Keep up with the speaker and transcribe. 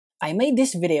I made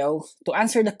this video to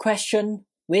answer the question,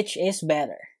 which is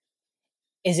better?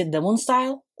 Is it the moon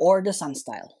style or the sun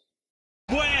style?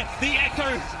 Where the echo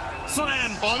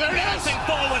slam. Oh, there it is.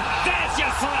 Forward. There's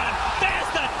your slam. There's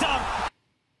the dunk.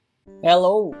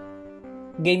 Hello,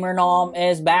 Gamer Nom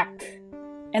is back.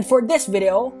 And for this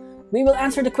video, we will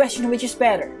answer the question which is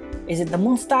better. Is it the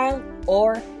moon style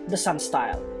or the sun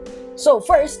style? So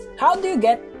first, how do you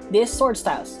get these sword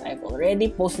styles? I've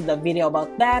already posted a video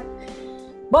about that.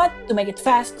 But to make it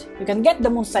fast, you can get the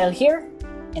moon style here,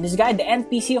 and this guy the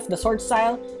NPC of the sword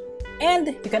style, and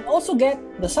you can also get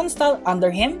the sun style under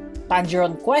him,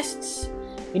 Tanjiro quests.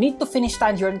 You need to finish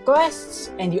Tanjiro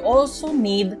quests, and you also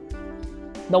need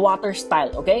the water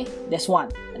style, okay? This one.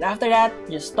 And after that,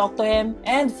 just talk to him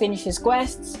and finish his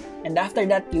quests, and after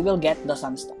that, you will get the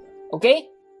sun style, okay?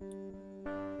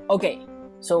 Okay,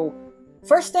 so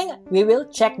first thing, we will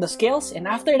check the skills, and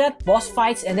after that, boss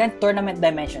fights and then tournament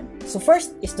dimension. So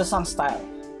first is the sun style.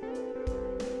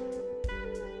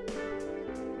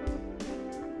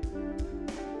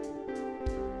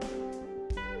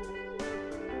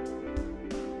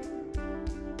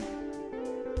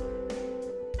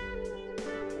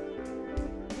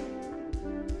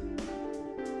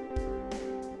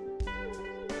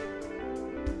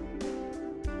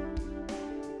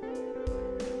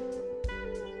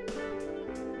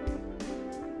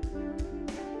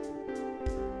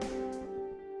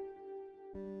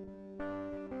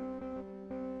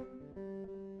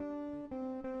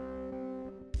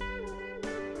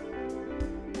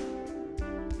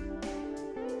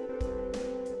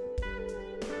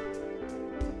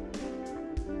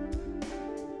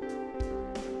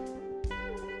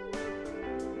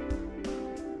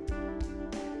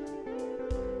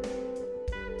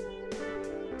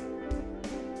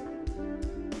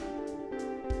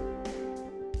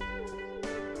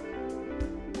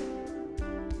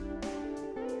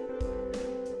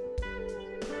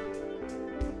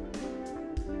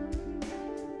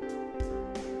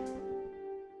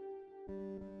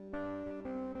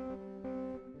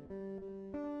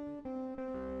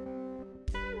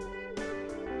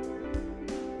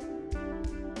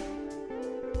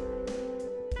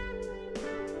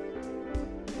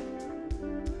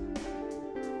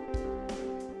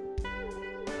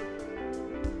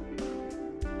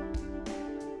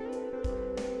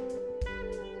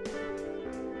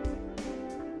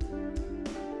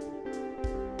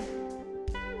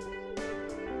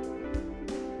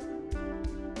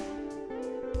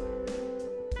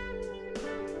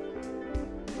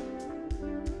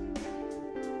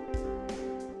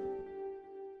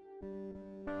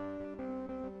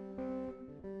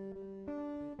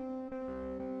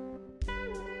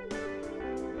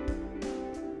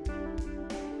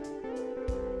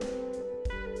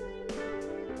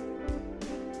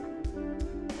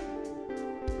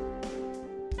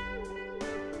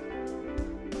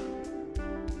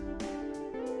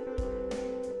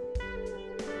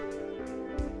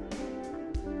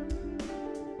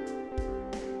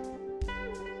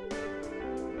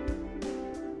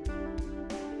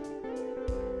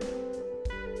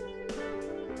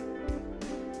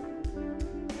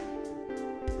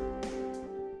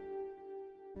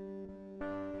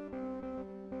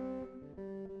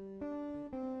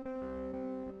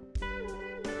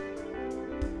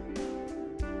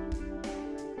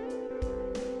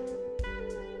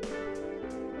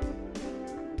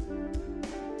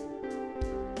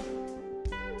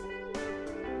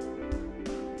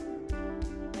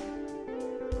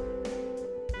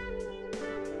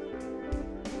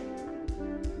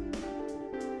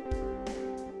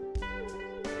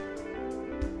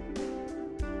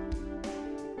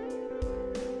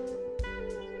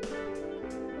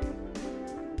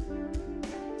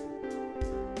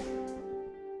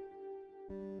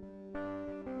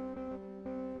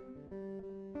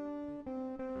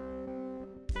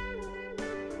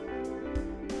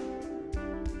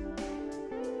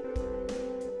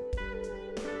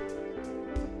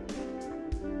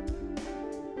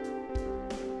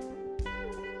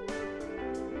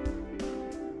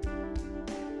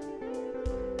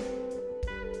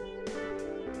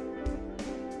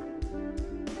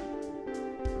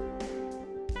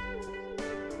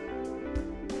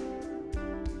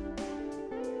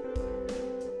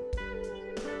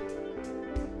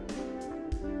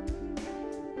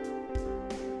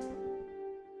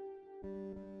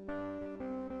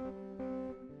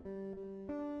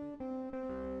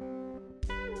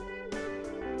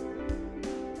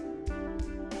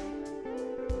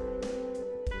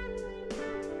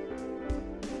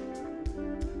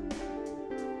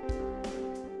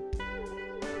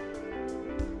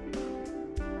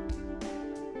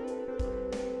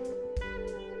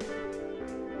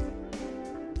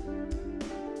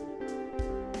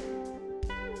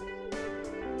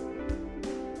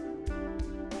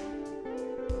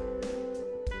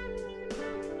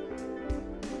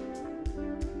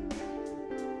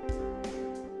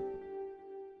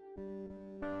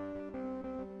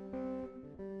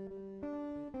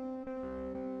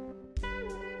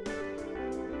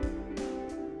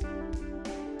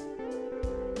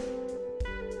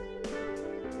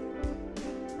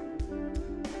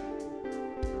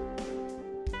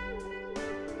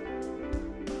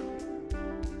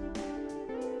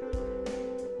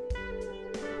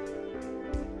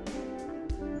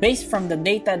 based from the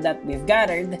data that we've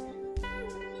gathered,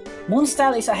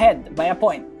 Moonstyle is ahead by a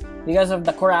point because of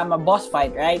the Kurama boss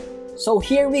fight, right? So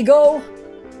here we go.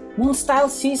 Moonstyle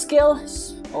C skill.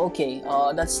 Okay,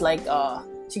 that's like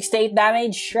 68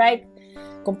 damage, right?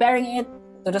 Comparing it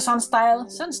to the Sunstyle,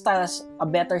 Sunstyle has a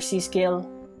better C skill.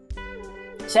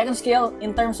 Second skill,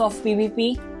 in terms of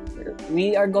PvP,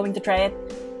 we are going to try it.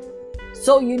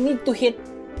 So you need to hit,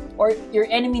 or your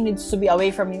enemy needs to be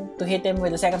away from you to hit him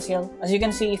with the second skill. As you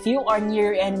can see, if you are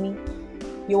near your enemy,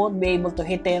 you won't be able to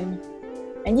hit him,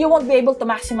 and you won't be able to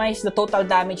maximize the total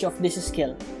damage of this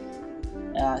skill.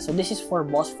 So this is for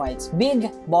boss fights,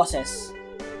 big bosses.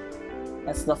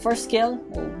 That's the first skill.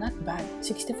 Oh, not bad.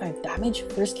 65 damage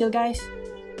first skill, guys.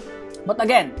 But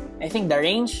again, I think the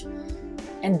range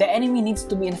and the enemy needs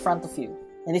to be in front of you.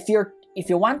 And if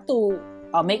you want to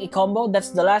make a combo, that's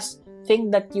the last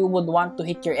thing that you would want to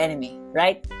hit your enemy,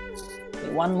 right?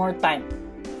 Okay, one more time.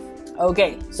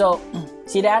 Okay, so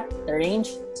see that? The range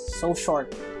so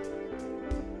short.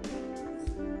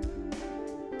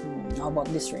 How about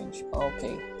this range?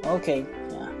 Okay,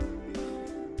 yeah.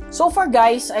 So far,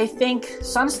 guys, I think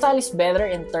Sunstyle is better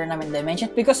in tournament dimension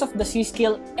because of the C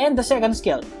skill and the second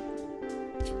skill.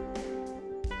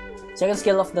 Second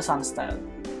skill of the Sunstyle.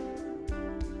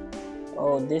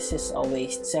 Oh, this is a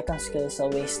waste. Second skill is a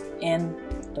waste in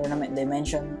tournament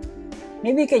dimension.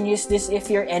 Maybe you can use this if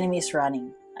your enemy is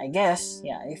running. I guess,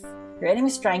 yeah, if your enemy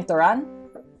is trying to run,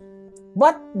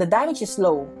 but the damage is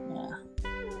low.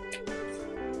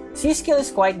 C skill is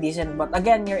quite decent, but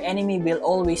again, your enemy will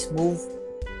always move.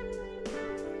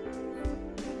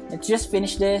 Let's just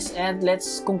finish this and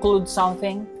let's conclude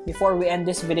something before we end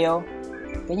this video.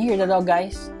 Can you hear the dog,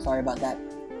 guys? Sorry about that.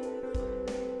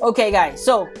 Okay, guys,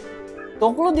 so to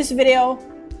conclude this video,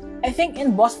 I think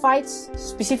in boss fights,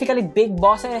 specifically big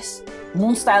bosses,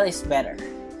 Moonstyle is better.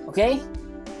 Okay?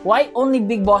 Why only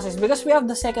big bosses? Because we have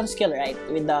the second skill, right?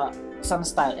 With the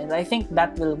Sunstyle, and I think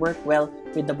that will work well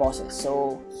with the bosses.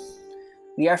 So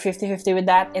we are 50-50 with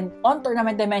that, and on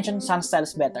tournament dimension, Sunstyle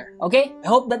is better. Okay, I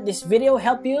hope that this video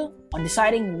helped you on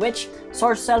deciding which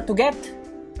sword style to get.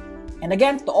 And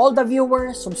again, to all the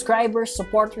viewers, subscribers,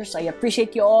 supporters, I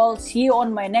appreciate you all. See you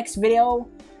on my next video.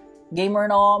 Gamer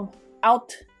Nom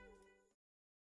out.